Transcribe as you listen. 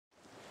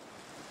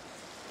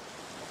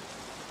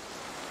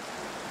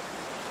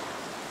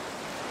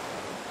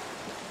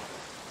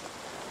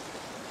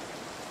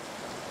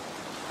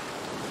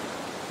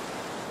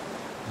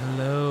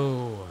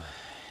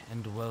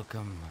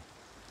welcome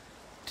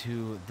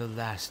to the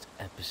last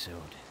episode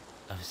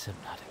of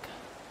Subnautica.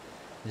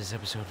 This is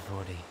episode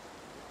 40.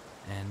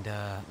 And,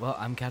 well,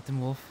 I'm Captain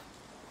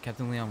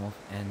Leon Wolf,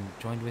 and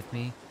joined with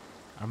me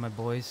are my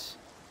boys,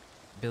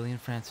 Billy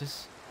and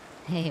Francis.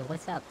 Hey,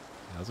 what's up?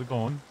 How's it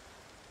going?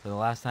 For the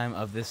last time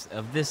of this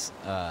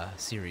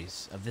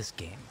series, of this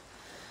game.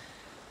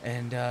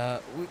 And,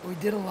 we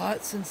did a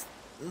lot since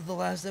the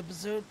last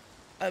episode.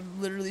 I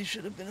literally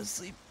should have been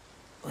asleep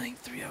like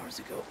 3 hours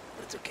ago,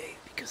 but it's okay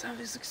because I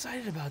was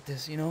excited about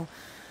this, you know?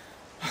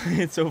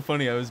 It's so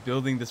funny. I was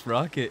building this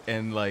rocket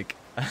and like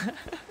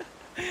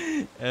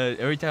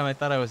every time I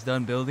thought I was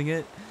done building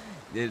it,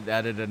 it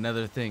added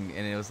another thing,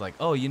 and it was like,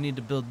 oh, you need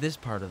to build this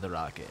part of the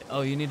rocket.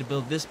 Oh, you need to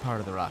build this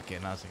part of the rocket.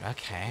 And I was like,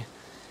 okay.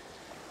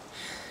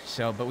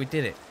 So, but we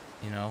did it,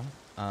 you know?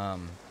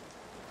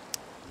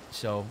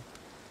 So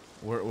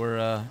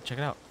we're check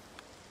it out.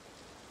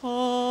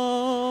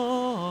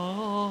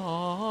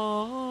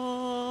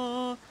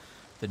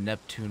 The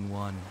Neptune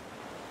 1.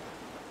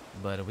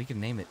 But we can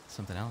name it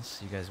something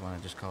else. You guys want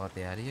to just call it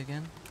the Atty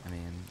again? I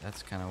mean,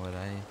 that's kind of what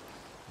I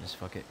just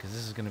fuck it, because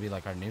this is going to be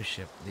like our new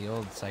ship. The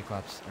old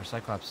Cyclops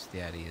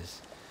the Atty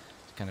is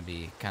going to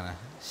be kind of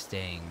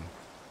staying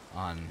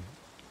on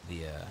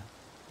the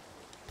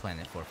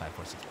planet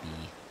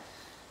 4546b.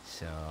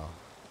 So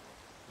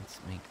let's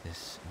make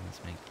this,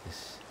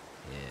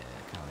 yeah,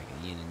 kind of like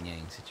a yin and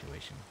yang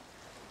situation.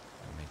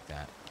 I'll make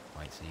that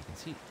white so you can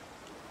see.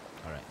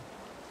 All right.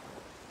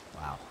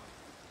 Wow.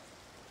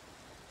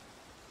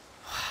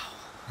 Wow.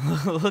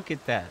 Look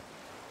at that.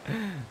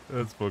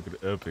 That's fucking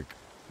epic.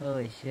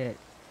 Holy shit.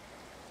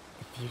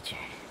 The future.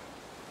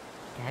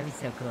 That'd be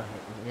so cool if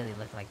it really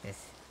looked like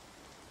this.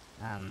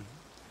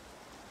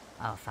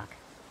 Oh fuck.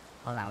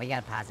 Hold on, we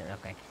gotta pause it real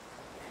quick.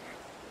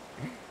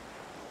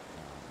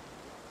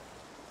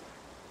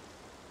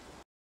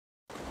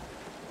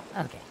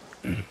 Okay.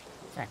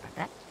 Sorry about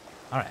that.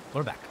 Alright,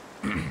 we're back.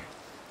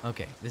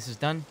 Okay, this is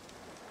done.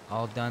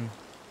 All done.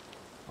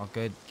 All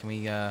good. Can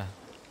we, how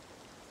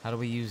do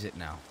we use it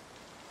now?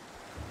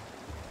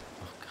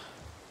 Oh, God.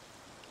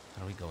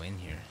 How do we go in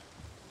here?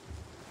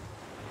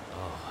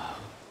 Oh, wow.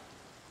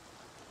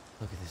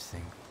 Look at this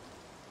thing.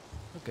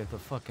 Look at the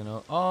fucking...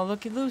 Oh,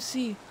 look at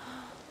Lucy.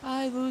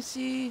 Hi,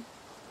 Lucy.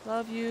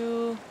 Love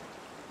you.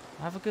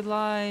 Have a good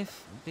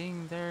life.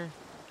 Being there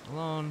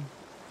alone.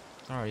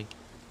 Sorry.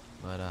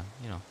 But,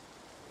 you know.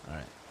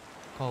 Alright.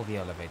 Call the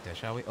elevator,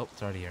 shall we? Oh,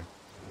 it's already here.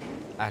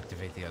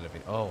 Activate the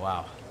elevator. Oh,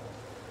 wow.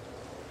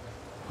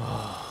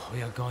 Oh,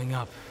 we are going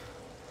up.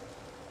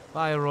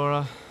 Bye,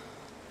 Aurora.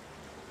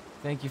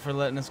 Thank you for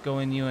letting us go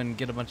in you and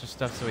get a bunch of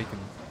stuff so we can,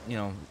 you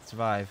know,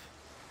 survive.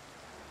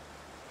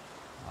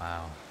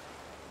 Wow.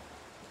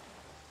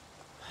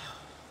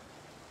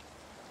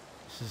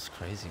 This is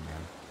crazy,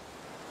 man.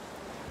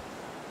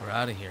 We're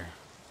out of here.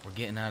 We're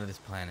getting out of this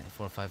planet,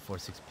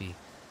 4546b.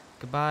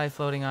 Goodbye,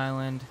 floating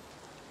island.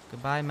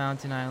 Goodbye,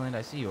 mountain island.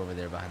 I see you over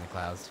there behind the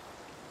clouds.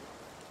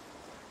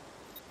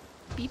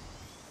 Beep.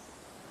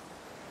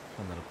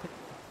 One little click.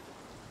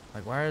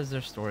 Like, why is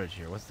there storage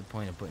here? What's the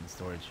point of putting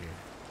storage here?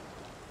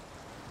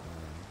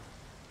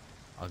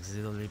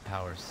 Auxiliary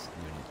power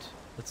unit.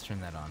 Let's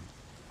turn that on.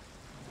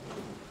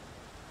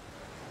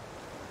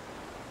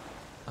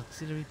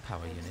 Auxiliary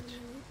power unit.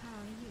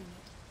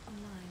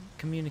 Online.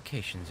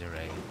 Communications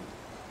array.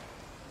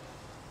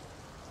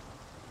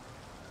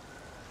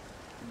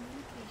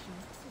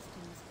 Communications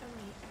systems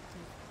array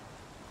active.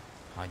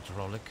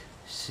 Hydraulic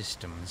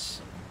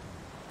systems.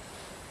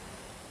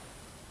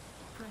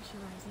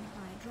 Pressurizing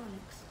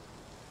hydraulics.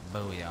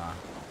 Booyah.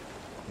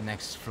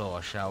 Next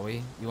floor, shall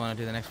we? You want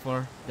to do the next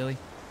floor, Billy?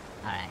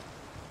 Alright.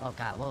 Oh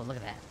god, whoa, look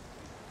at that.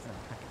 So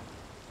fucking...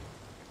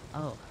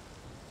 Oh.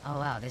 Oh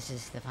wow, this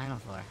is the final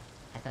floor.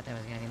 I thought there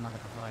was gonna be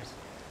multiple floors.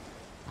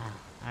 Wow.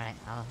 Alright,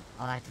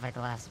 I'll activate the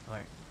life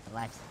support. The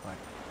life support.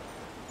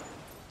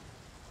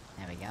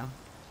 There we go.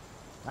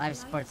 Life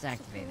support's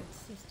activated.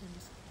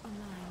 Systems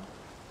online.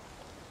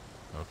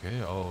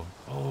 Okay, oh,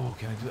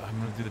 can I do, I'm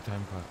gonna do the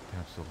time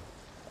capsule.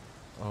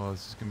 Oh,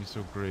 this is gonna be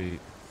so great.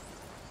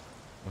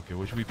 Okay,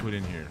 what should we put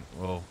in here?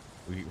 Well,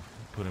 we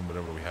put in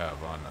whatever we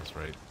have on us,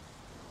 right?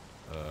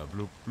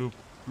 Bloop, bloop,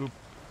 bloop,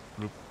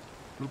 bloop,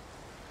 bloop.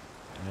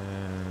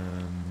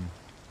 And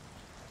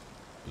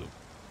bloop.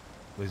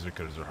 Laser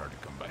cutters are hard to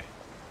come by.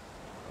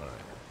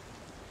 Alright.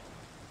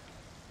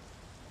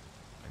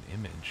 An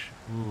image.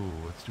 Ooh,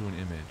 let's do an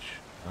image.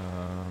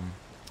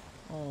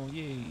 Oh,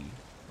 yay.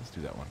 Let's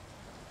do that one.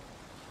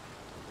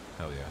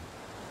 Hell yeah.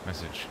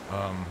 Message.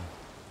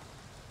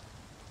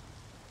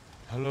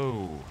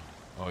 Hello.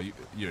 Oh, you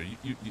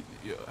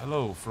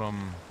hello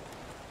from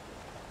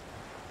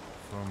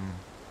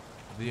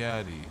the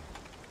Atty.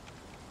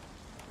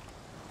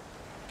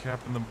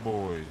 Cap and the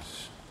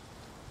boys.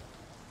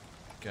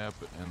 Cap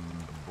and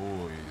the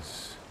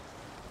boys.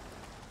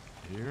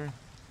 Here.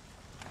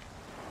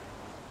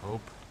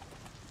 Hope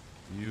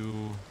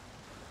you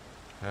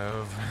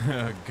have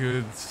a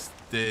good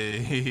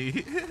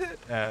stay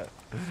at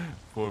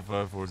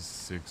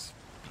 4546.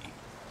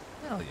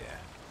 Hell yeah.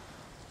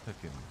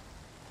 Fucking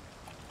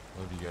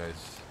love you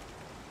guys.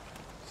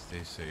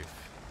 Stay safe.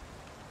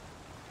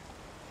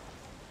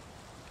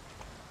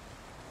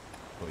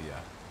 Oh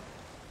yeah.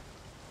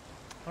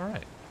 All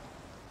right.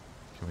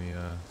 Can we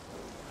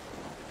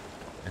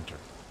enter?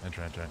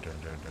 Enter.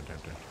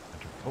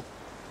 Oh.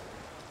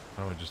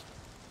 How do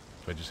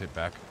I just hit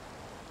back?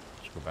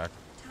 Just go back.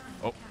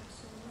 Oh.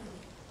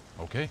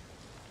 Okay.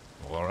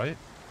 Well, all right.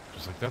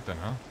 Just like that then,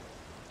 huh?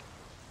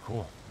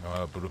 Cool.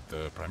 Now boot up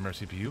the primary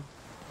CPU. And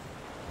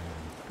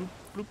bloop,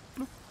 bloop,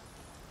 bloop.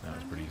 That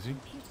was pretty easy.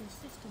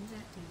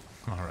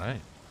 All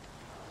right.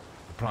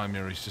 The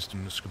primary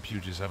system's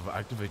computers have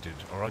activated.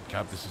 All right,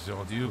 Cap, this is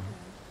all you.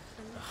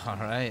 All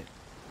right.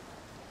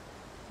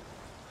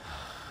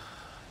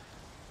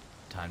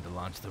 Time to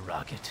launch the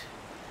rocket.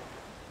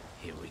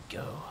 Here we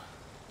go.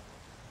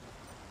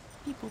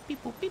 Beep boop,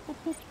 beep boop, beep boop,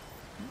 boop.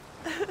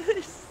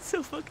 It's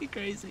so fucking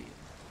crazy.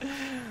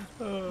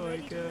 Oh my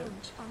god.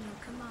 On your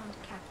command,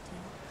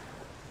 Captain.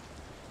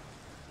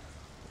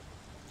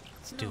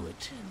 Let's do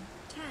it.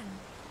 10,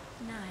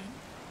 9,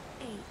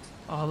 8.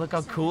 Oh, look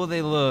how cool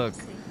they look.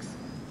 6,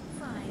 5,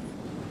 4,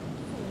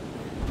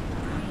 3,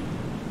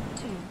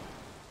 2,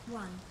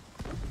 1.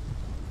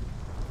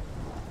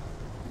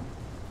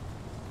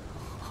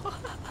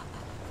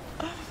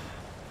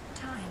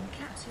 Time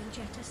capsule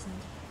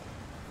jettisoned.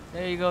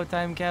 There you go,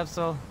 time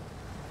capsule.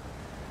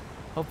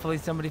 Hopefully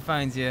somebody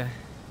finds you.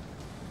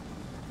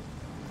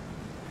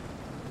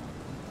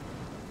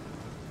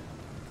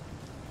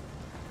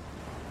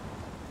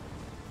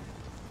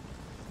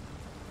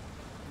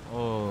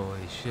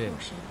 Holy shit.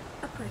 Caution,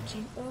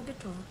 approaching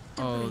orbital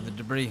Oh, the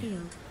debris.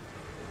 field.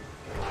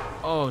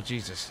 Oh,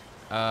 Jesus.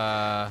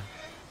 Oh,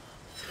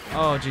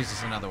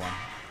 Jesus, another one.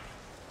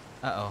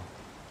 Uh-oh.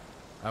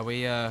 Are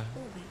we,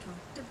 Orbital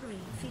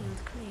debris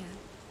field clear.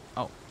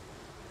 Oh.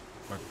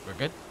 We're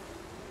good?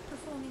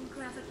 Performing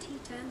gravity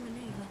turn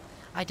maneuver.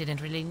 I didn't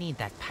really need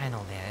that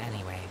panel there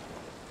anyway.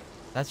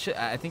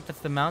 I think that's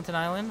the mountain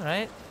island,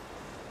 right?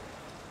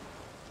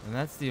 And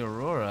that's the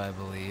Aurora, I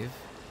believe.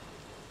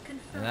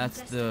 Confirm And that's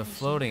the destination.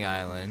 floating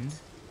island.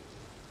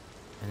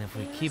 And if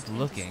we keep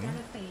looking,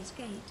 Stellar phase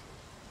gate.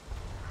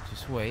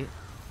 just wait.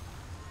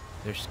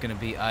 There's gonna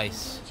be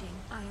ice. Engaging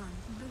ion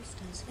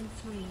boosters in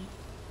 3,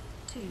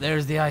 2.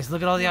 There's the ice.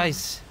 Look at all the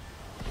ice.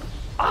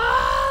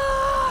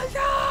 Ah,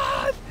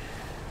 God!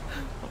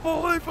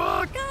 Holy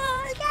fuck!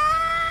 Oh,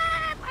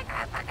 God! What can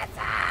I fucking say?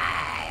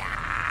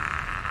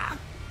 Ah!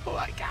 Oh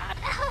my God!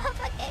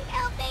 Fucking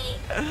help me!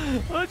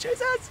 Oh,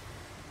 Jesus!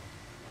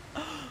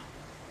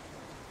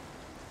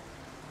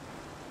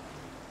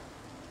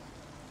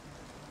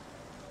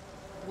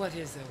 What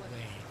is a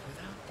wave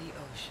without the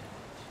ocean?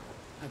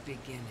 A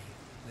beginning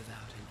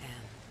without an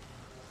end.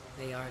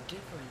 They are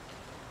different,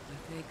 but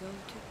they go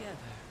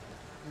together.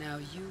 Now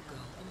you go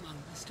among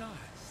the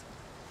stars,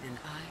 and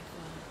I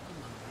fall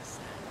among the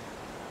sand.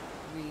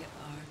 We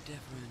are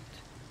different,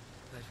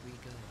 but we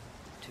go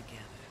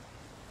together.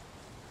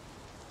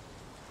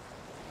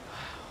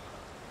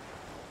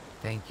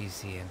 Thank you,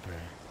 Sea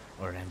Emperor,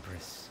 or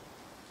Empress.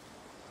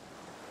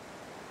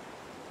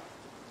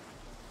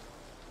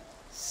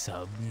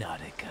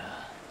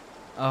 Subnautica.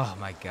 Oh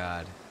my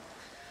God.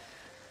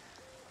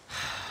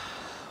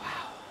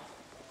 Wow.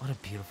 What a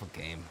beautiful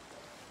game.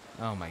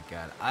 Oh my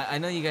God. I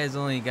know you guys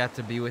only got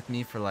to be with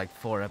me for like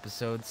 4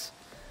 episodes,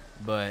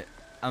 but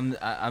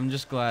I'm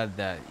just glad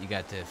that you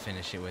got to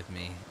finish it with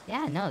me.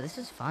 Yeah, no, this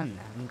was fun.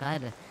 I'm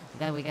glad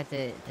we got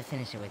to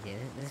finish it with you.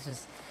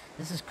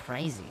 This was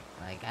crazy.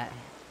 Like I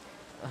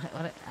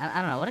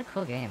don't know, what a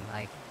cool game.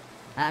 Like,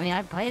 I mean,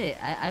 I played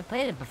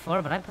it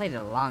before, but I played it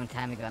a long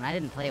time ago, and I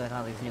didn't play it with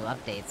all these new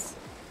updates.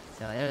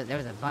 So there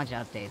was a bunch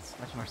of updates,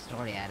 much more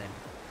story added.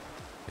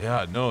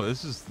 Yeah, no,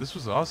 this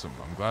was awesome.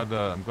 I'm glad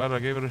I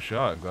gave it a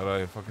shot. I'm glad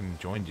I fucking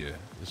joined you.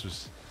 This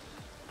was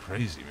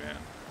crazy,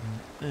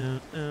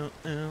 man.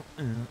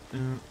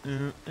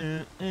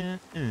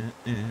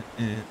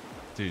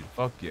 Dude,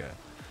 fuck yeah.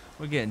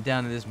 We're getting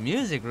down to this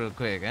music real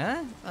quick,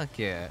 huh? Fuck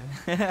yeah.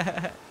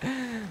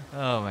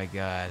 Oh my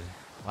God.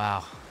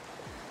 Wow.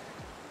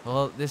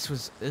 Well, this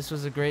was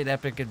a great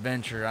epic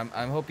adventure.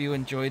 I hope you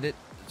enjoyed it.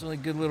 It's only a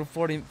good little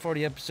 40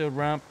 episode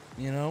romp,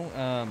 you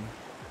know.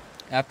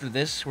 After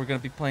this, we're gonna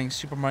be playing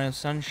Super Mario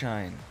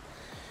Sunshine.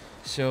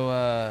 So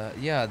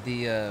yeah,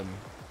 the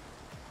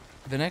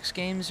next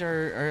games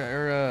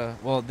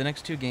well, the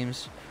next 2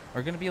 games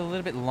are gonna be a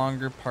little bit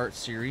longer part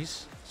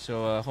series.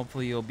 So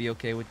hopefully you'll be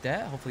okay with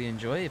that. Hopefully you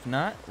enjoy. If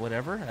not,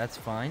 whatever, that's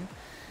fine.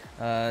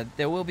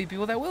 There will be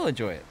people that will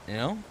enjoy it, you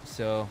know.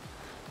 So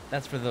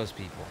that's for those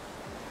people.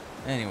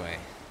 Anyway,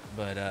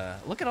 but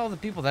look at all the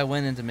people that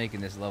went into making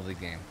this lovely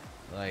game.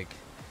 Like,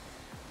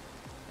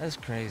 that's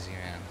crazy,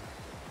 man.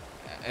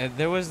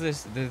 There was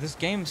this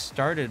game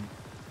started,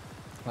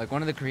 like,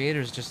 one of the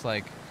creators just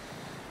like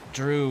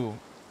drew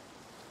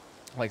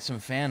like some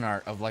fan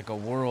art of like a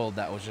world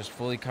that was just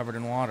fully covered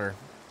in water,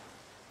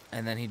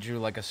 and then he drew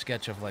like a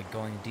sketch of like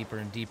going deeper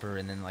and deeper,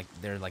 and then like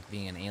there like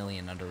being an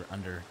alien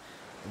under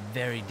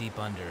very deep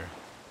under.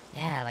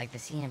 Yeah, like the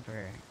Sea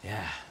Emperor.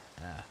 Yeah.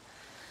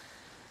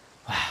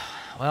 Wow.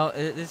 Well,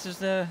 this is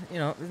the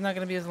it's not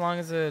gonna be as long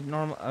as a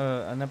normal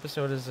an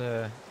episode as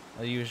a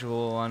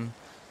usual one,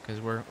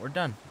 because we're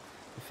done.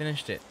 We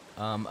finished it.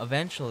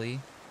 Eventually,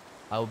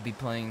 I will be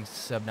playing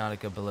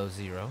Subnautica Below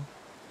Zero,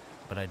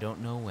 but I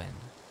don't know when,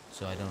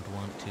 so I don't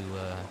want to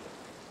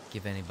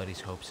give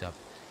anybody's hopes up.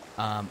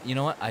 You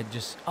know what?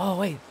 Oh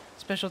wait,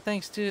 special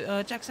thanks to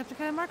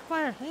Jacksepticeye and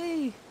Markiplier.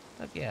 Hey,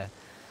 fuck yeah,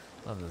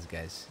 love those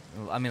guys.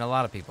 I mean, a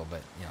lot of people,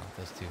 but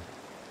those two,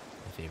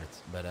 my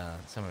favorites. But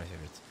some of my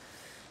favorites.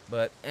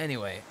 But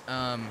anyway,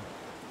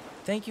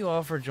 thank you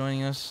all for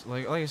joining us.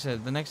 Like I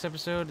said, the next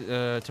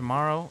episode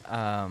tomorrow.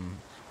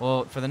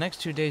 Well, for the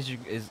next 2 days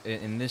is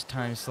in this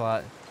time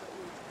slot.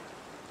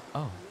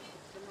 Oh.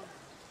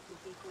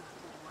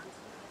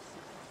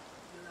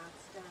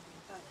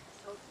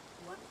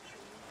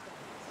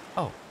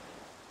 Oh.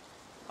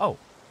 Oh,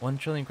 1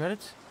 trillion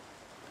credits?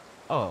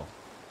 Oh.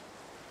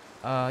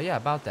 Yeah,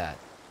 about that.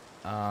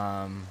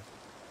 I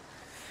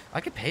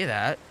could pay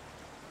that.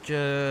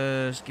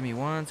 Just give me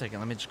 1 second.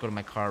 Let me just go to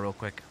my car real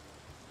quick.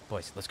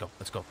 Boys, let's go.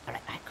 Let's go. All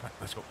right, come on,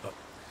 let's go.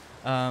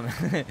 All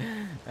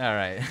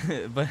right.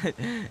 But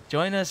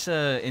join us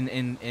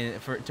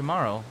for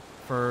tomorrow.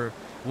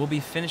 We'll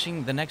be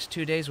finishing the next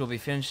 2 days. We'll be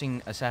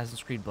finishing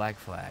Assassin's Creed Black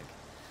Flag,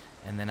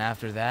 and then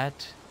after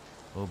that,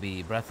 will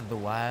be Breath of the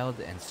Wild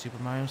and Super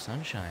Mario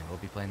Sunshine. We'll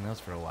be playing those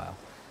for a while.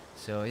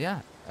 So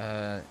yeah,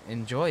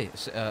 enjoy.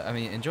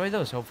 Enjoy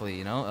those.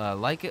 Hopefully,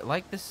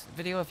 like this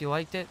video if you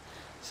liked it.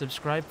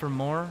 Subscribe for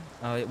more.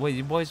 Wait,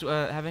 you boys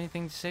have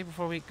anything to say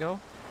before we go?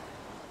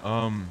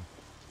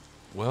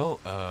 Well,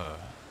 I'm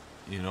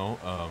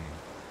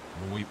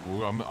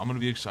gonna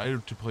be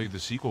excited to play the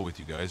sequel with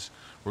you guys.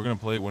 We're gonna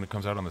play it when it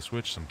comes out on the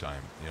Switch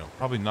sometime.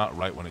 Probably not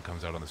right when it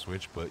comes out on the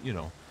Switch, but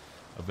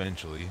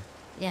eventually.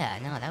 Yeah,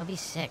 no, that would be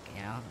sick.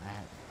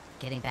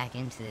 Getting back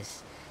into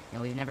this.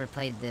 We've never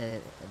played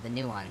the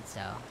new one,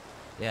 so.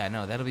 Yeah,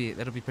 no, that'll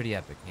be pretty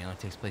epic. It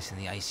takes place in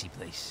the icy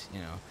place.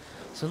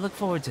 So look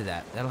forward to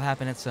that. That'll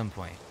happen at some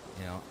point.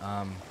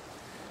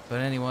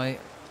 But anyway,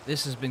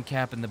 this has been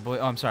Cap and the Boy.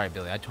 Oh, I'm sorry,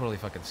 Billy. I totally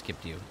fucking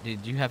skipped you.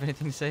 Did you have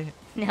anything to say?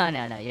 No,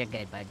 you're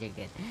good, bud. You're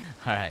good.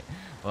 All right.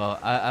 Well,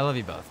 I love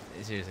you both.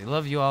 Seriously,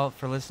 love you all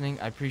for listening.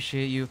 I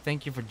appreciate you.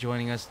 Thank you for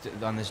joining us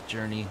on this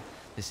journey,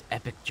 this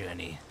epic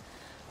journey.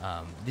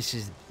 This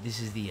is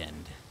the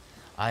end.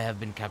 I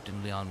have been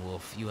Captain Leon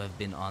Wolf. You have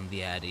been on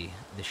the Addy,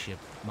 the ship,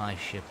 my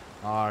ship,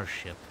 our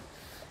ship.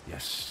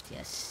 Yes.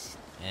 Yes.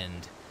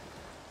 And,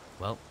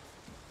 well,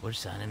 we're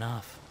signing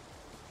off.